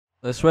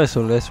Let's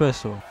wrestle. Let's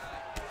wrestle.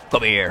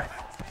 Come here.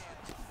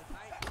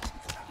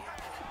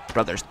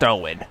 Brother's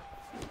throwing.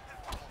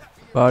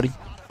 Body.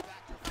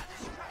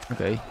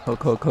 Okay.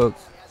 Hook, hook, hook.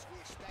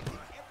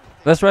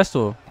 Let's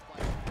wrestle.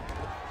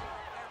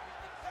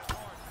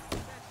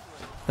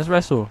 Let's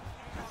wrestle.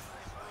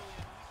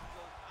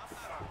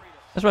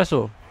 Let's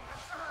wrestle.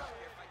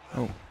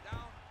 Oh.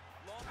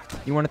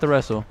 You wanted to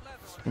wrestle.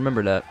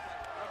 Remember that.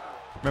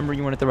 Remember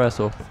you wanted to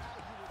wrestle.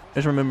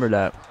 Just remember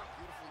that.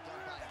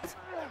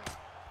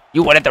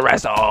 You wanted to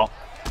wrestle.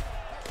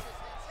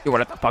 You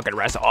wanted to fucking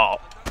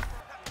wrestle.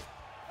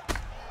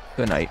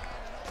 Good night.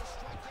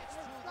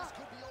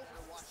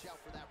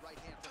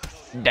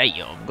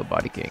 Damn. Good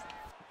body kick.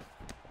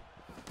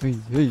 Hey,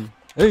 hey,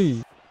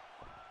 hey.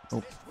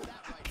 Oh.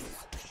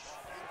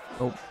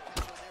 Oh.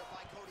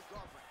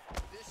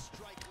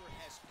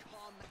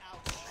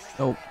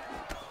 Oh.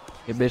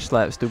 Get bitch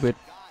slapped, stupid.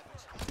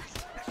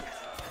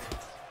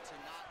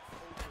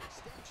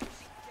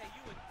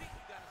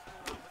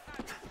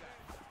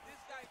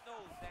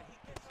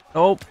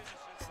 Oh.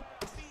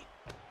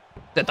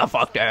 Sit the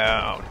fuck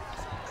down.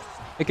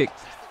 Hey, kick.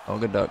 Oh,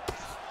 good duck.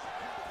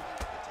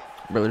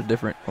 Brother's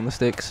different on the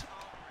sticks.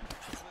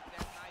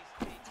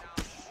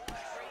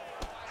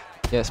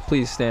 Yes,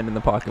 please stand in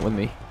the pocket with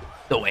me.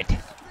 Do it.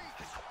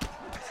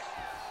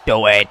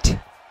 Do it.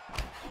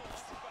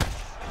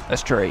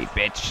 Let's trade,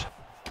 bitch.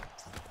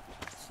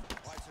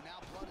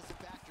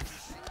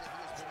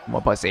 Come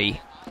on, pussy.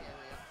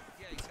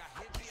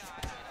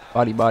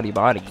 Body, body,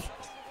 body.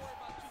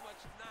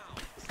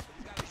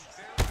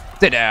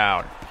 Sit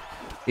down.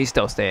 He's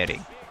still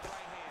standing.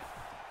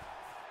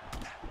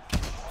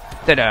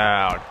 Sit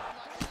down.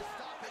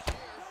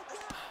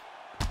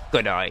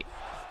 Good night.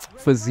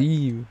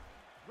 Fazeev.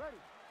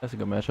 That's a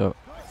good matchup.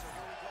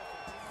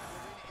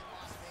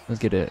 Let's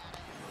get it.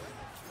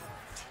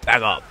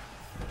 Back up.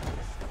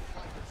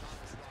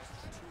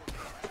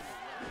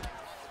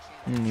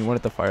 You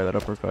wanted to fire that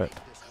uppercut.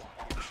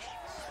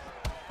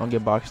 Don't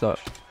get boxed up.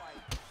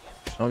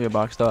 Don't get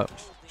boxed up.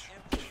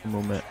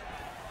 Movement.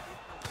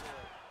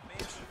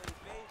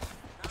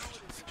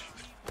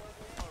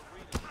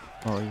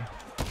 Oh, yeah.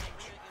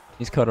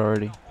 He's cut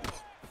already.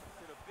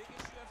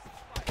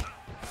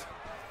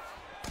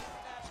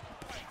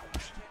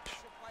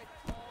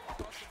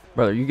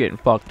 Brother, you getting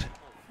fucked.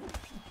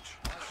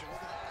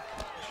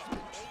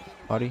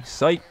 Body.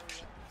 Sight.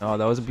 Oh,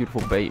 that was a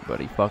beautiful bait,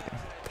 buddy. Fucking.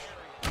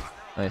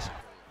 Nice.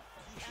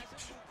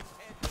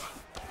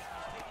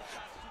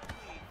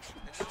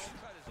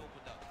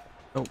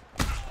 Oh,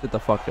 sit the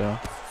fuck down.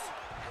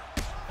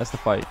 That's the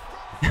fight.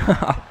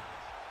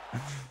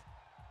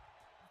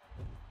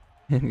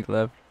 And he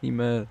left. He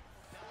mad.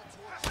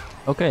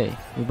 Okay,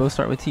 we both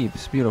start with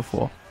teeps.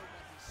 Beautiful.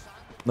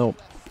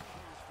 Nope.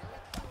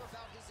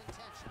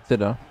 Sit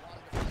down.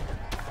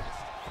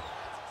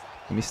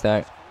 Give me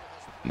stack.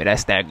 Give me that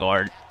stack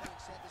guard.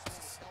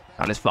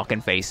 On his fucking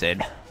face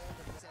in.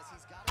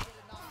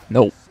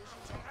 Nope.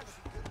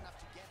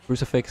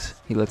 Crucifix.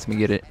 He lets me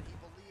get it.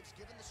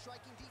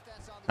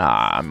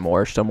 Ah, I'm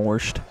worst. I'm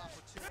worst.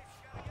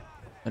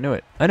 I knew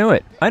it. I knew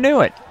it. I knew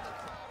it.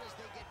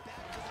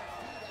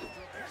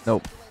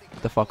 Nope.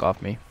 Get the fuck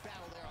off me.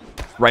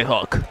 Right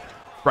hook.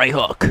 Right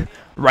hook.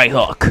 Right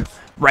hook.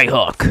 Right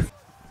hook.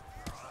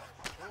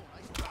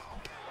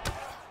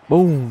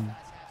 Boom.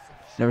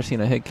 Never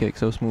seen a head kick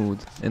so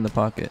smooth in the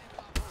pocket.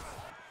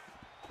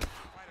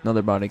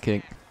 Another body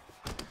kick.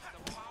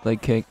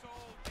 Leg kick.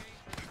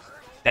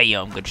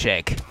 Damn, good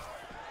shake.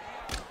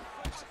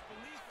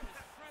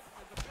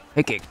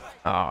 Hey, kick.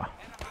 Ah.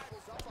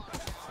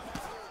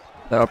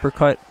 That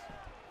uppercut.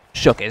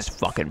 Shook his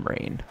fucking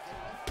brain.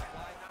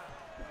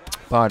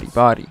 Body,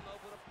 body.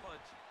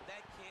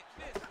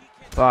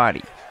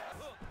 Body.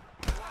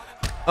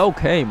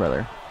 Okay,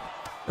 brother.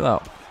 Chill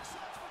out.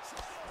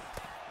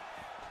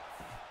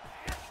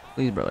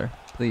 Please, brother.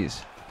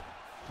 Please.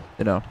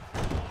 Sit down.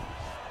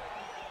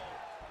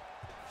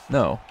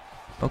 No.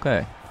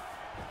 Okay.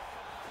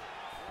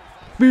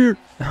 Beer.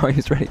 Oh,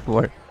 he's ready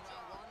for it.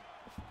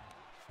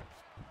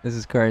 This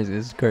is crazy.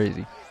 This is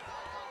crazy.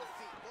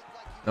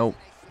 Nope.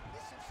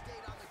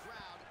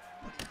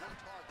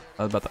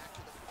 I was about to.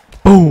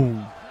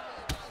 Boom.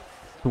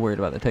 Too worried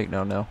about the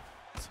takedown now.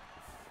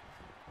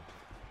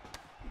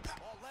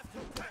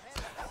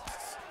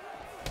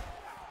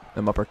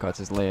 Them uppercuts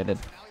is landed.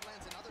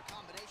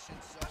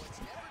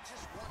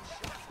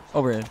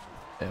 Overhand.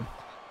 Damn.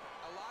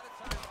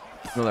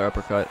 Another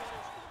uppercut.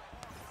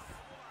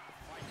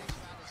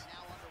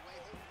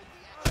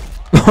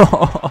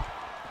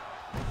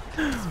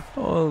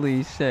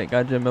 Holy shit.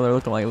 Got Jim Miller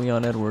looking like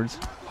Leon Edwards.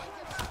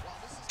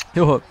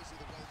 Heel hook.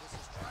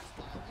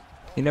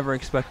 He never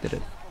expected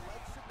it.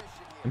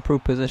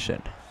 Improved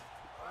position.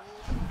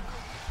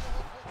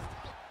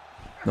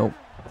 Nope.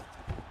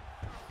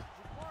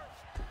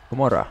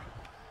 Gamora.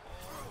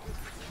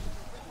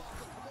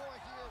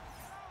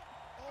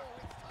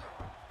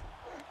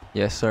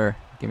 Yes, sir.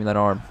 Give me that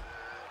arm.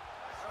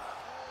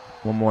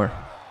 One more.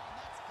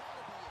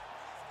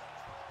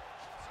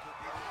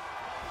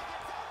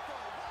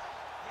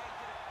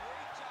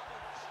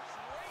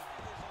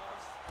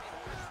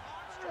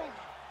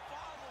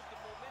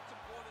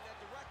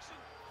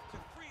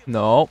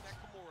 No.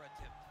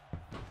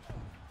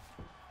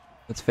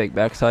 Let's fake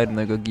backside and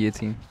then go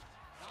guillotine.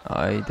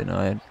 I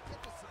denied.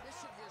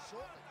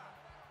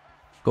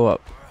 Go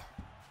up.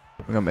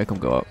 We're gonna make him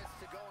go up.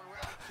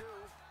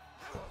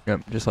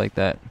 Yep, just like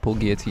that. Pull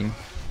guillotine.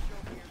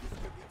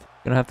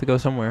 Gonna have to go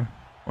somewhere.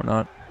 Or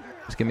not.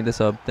 Just give me the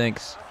sub.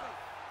 Thanks.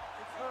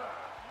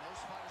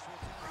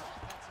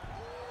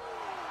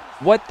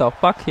 What the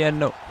fuck? He had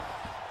no...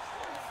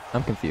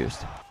 I'm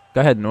confused.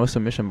 Guy had no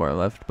submission bar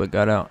left, but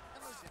got out.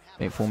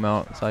 Made full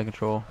mount, side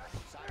control.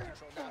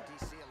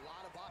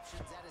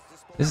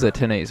 This is a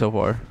 10-8 so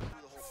far.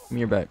 Give me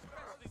your back.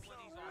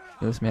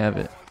 Let me have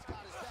it.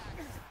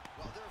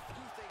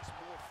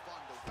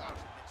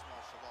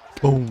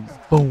 Boom,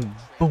 boom,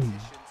 boom,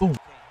 boom.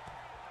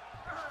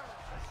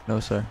 No,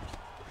 sir.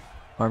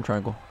 Arm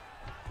triangle.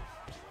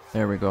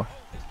 There we go.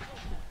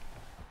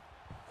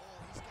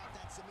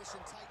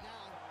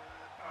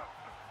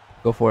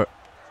 Go for it.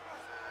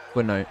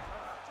 Good night.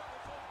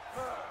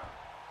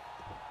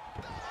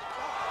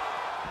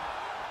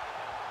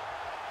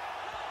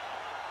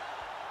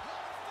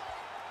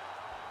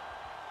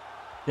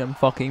 Jim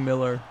fucking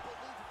Miller.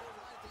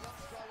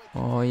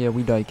 Oh yeah,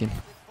 we diking.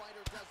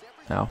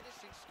 Now.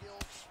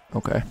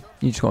 Okay.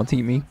 You just gonna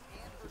team me?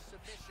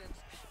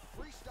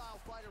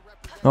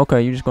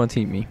 Okay, you just gonna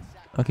team me.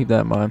 I'll keep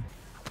that in mind.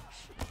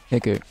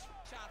 Okay.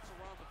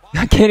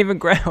 I can't even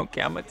grab.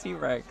 Okay, I'm a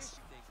T-Rex.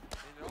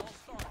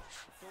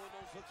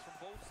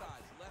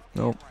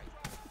 Nope.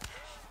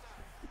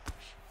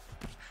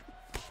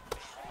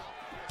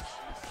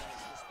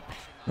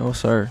 No,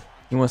 sir.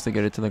 He wants to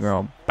get it to the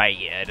ground.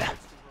 Bad.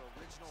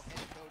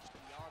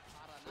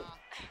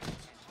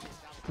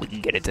 We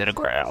can get it to the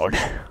ground.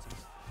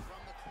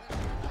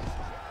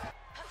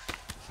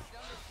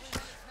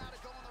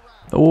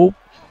 Oh.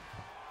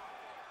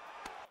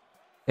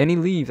 And he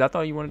leaves. I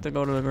thought you wanted to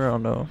go to the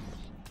ground, though.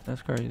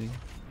 That's crazy.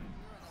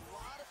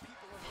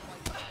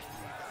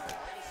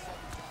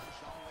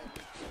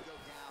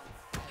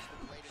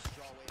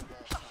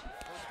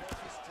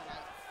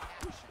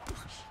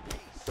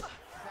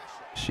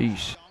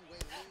 Sheesh.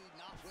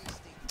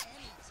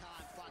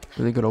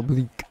 Really good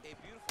oblique.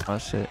 Oh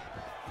shit.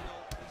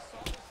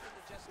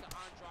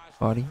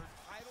 Body.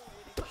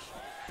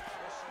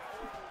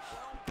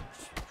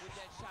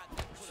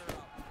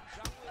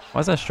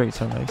 Why is that straight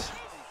so nice?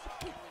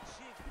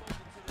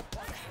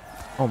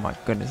 Oh my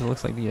goodness, it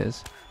looks like he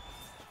is.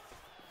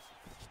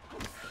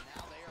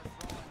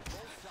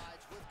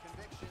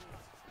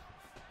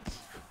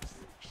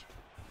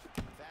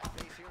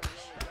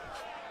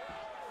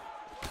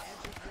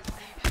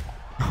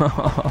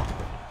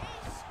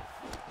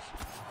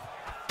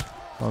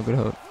 Oh, good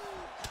hook.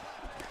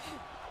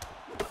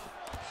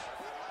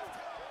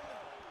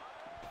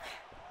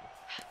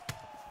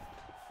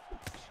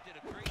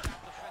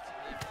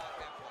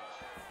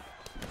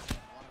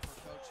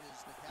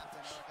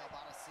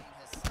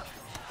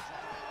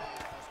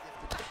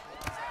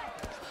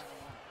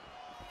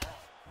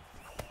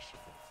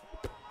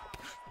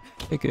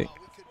 Okay.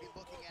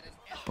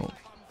 Oh.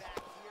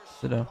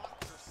 Sit down.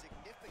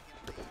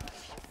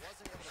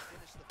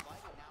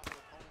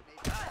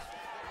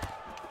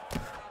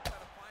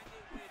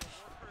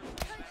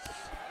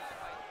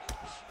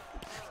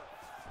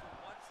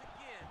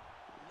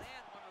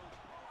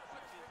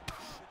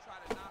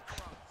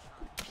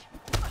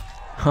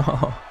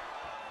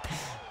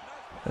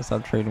 Let's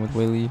stop trading with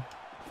Whaley.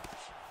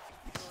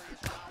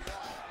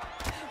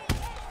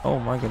 Oh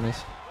my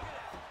goodness.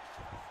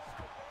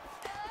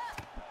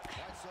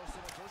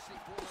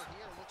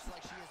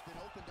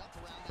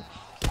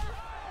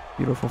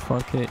 Beautiful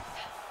front kick.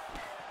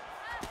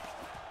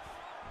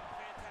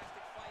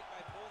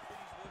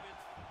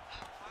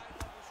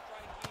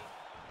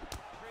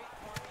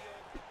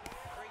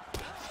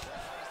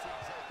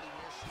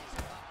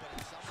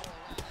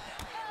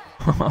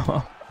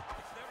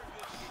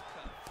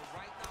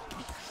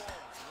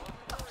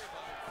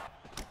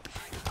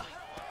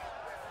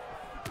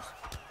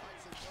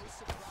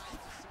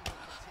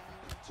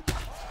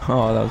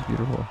 Oh, that was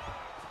beautiful.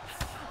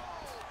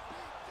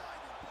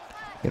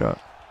 Get up.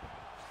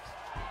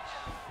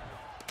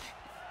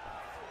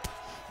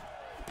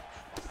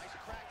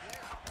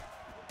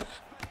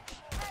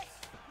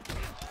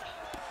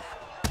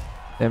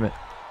 Damn it.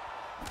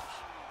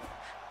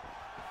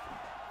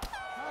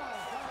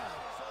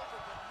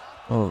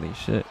 Holy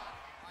shit.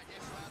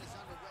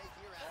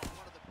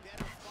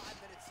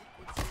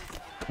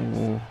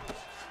 Ooh.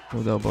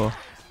 Ooh, elbow.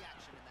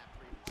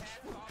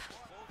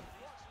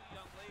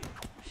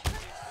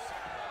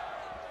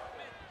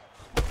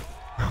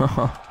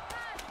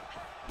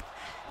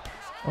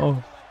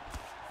 Oh.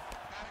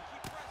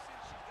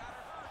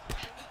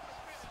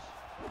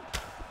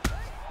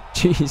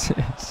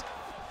 Jesus.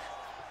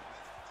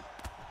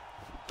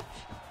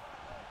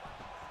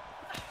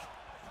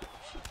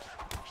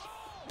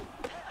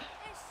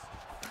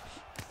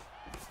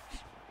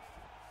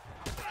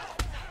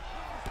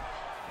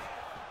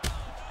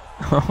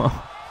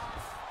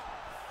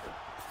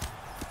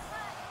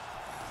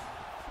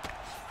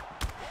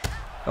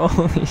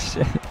 Holy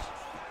shit.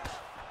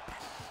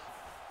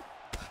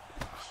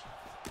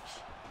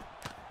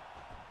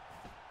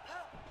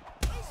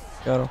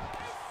 Got him.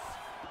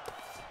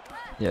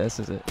 Yeah, this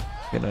is it.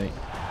 Good night.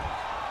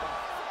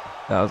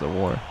 That was a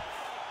war.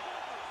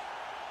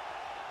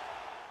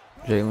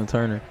 Jalen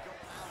Turner.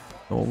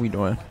 What we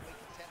doing?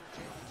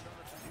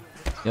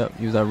 Yep,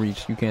 use that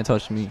reach. You can't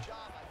touch me.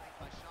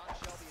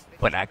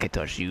 But I can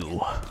touch you.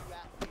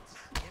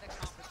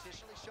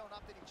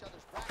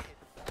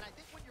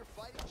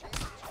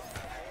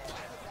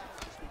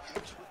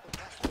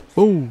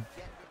 Boom.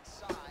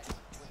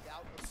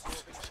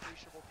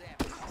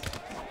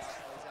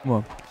 Come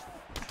on.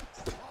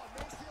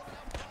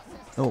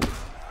 Oh,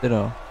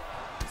 ditto.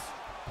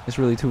 It's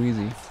really too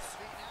easy.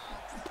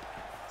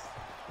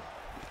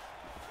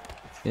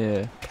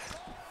 Yeah.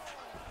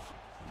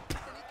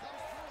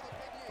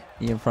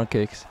 He in front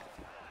kicks.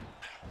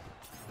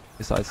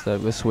 Good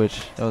sidestep, good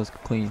switch. That was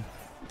clean.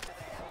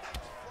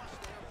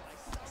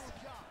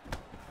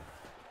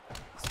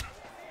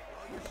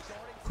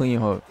 Clean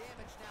hook.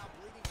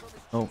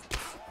 Oh.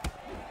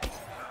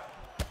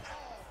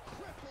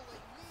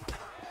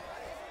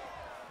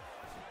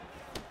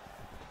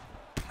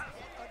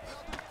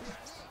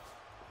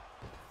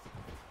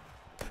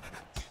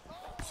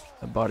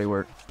 That body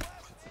work.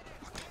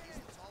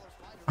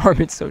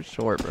 Armin's so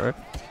short, bro.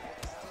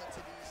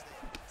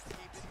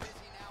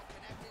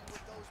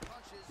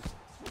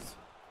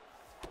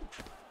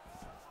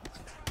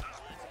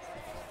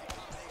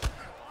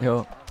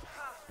 Yo.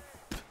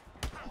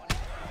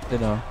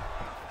 Ditto.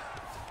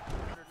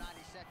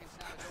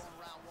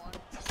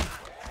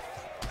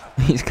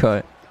 He's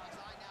cut.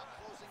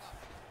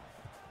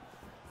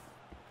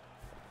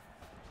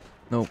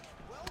 Nope.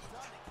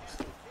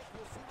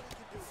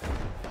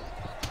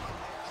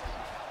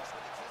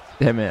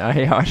 Damn it, I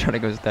hate how I try to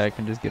go stack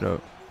and just get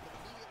up.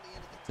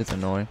 It's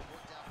annoying.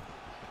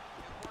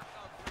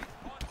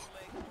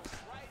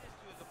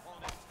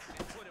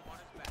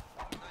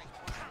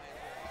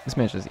 This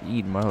man's just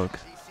eating my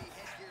hooks.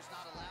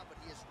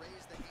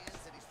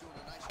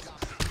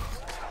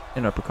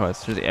 And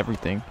uppercuts, just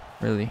everything,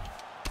 really.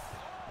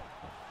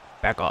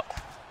 Back up.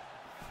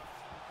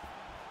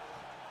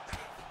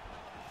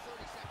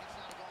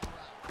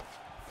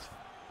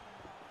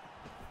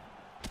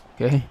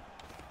 Okay.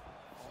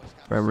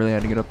 Bro, I really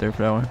had to get up there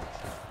for that one.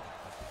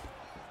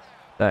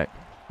 Back.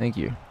 Thank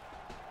you.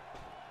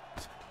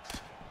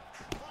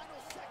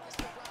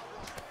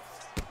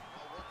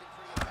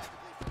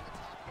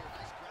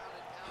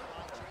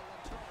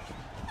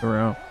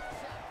 Around.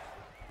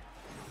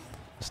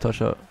 Let's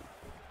touch up.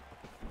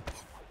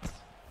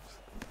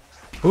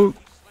 Ooh.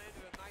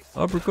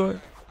 Uppercut.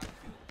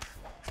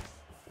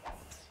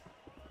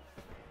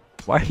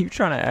 Why are you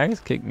trying to axe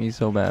kick me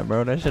so bad,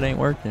 bro? That shit ain't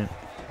working.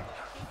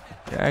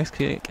 Your axe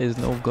kick is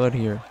no good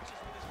here.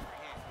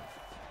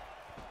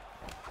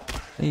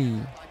 Hey.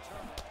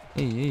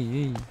 Hey, hey,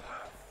 hey.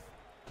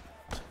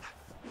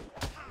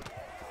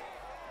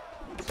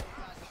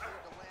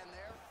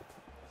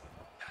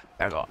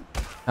 Back up.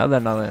 How'd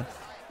that not land?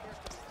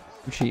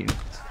 You cheating.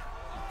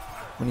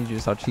 We need you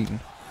to stop cheating.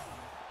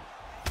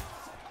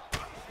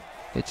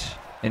 Bitch.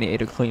 And he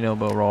ate a clean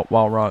elbow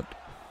while rocked.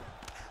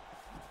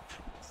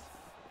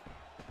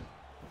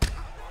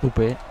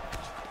 Stupid.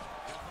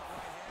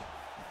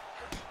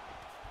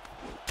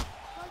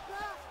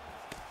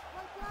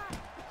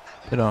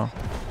 Get on.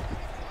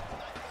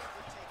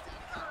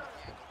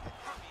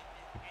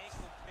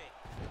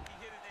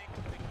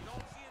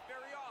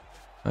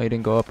 Oh, he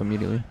didn't go up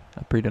immediately.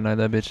 I pre-denied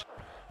that bitch.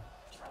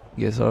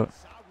 He gets up.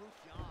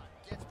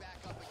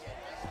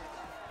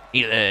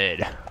 He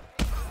led.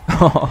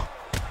 Oh.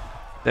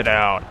 Sit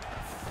down.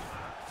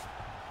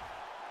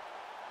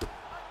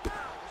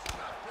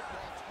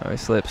 Oh, he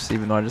slips,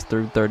 even though I just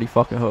threw 30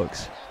 fucking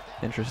hooks.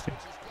 Interesting.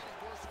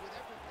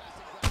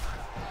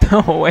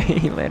 No way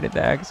he landed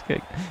the axe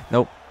kick.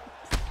 Nope.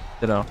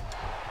 Ditto.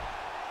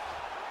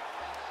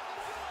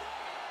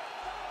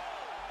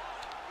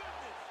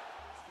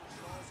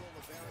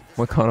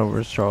 Moicano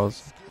versus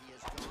Charles.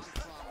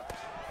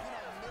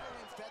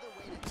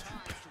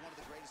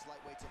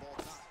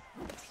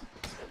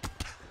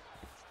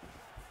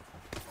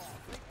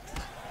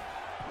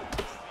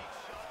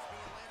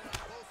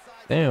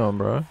 Damn,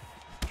 bro.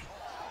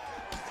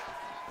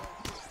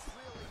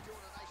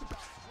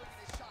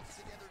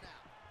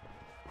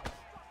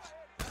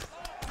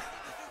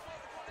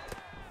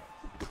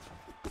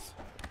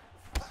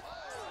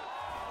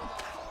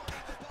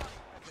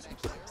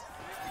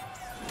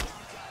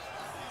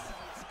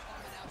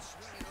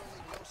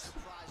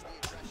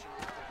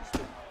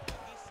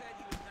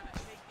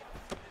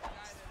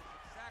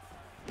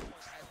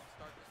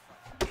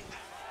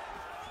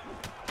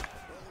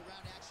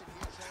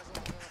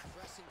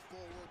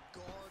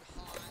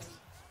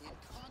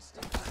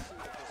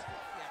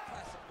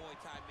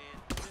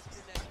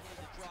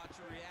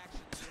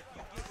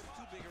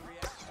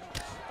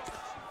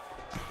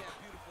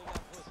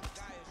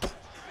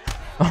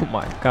 Oh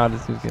my god,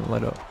 this dude's getting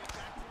lit up.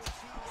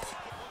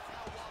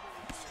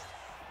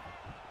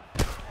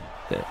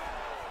 Dead.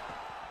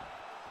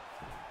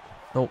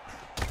 Nope.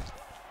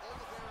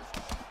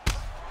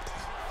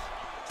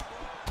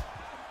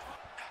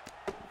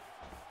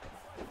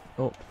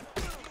 Oh.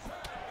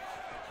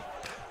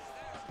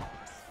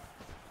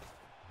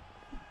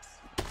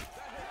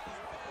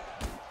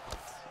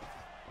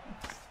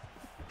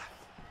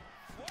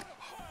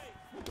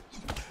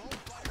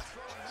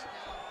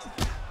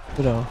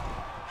 You know.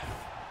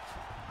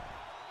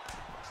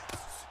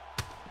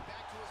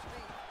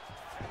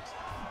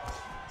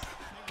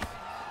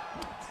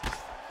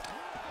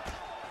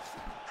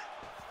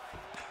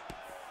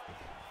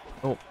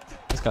 Oh,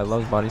 this guy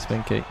loves body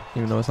spin kick,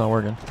 even though it's not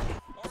working.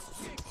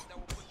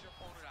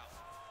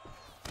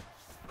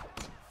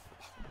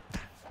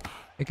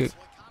 Hey, kick.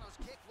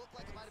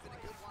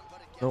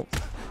 Nope.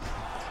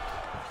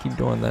 Keep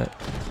doing that.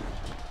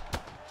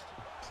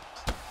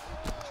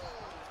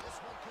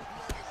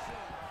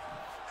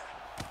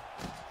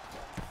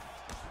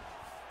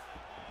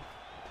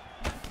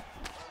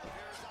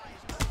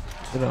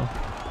 You know.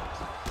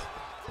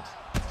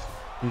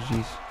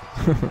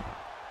 GG's.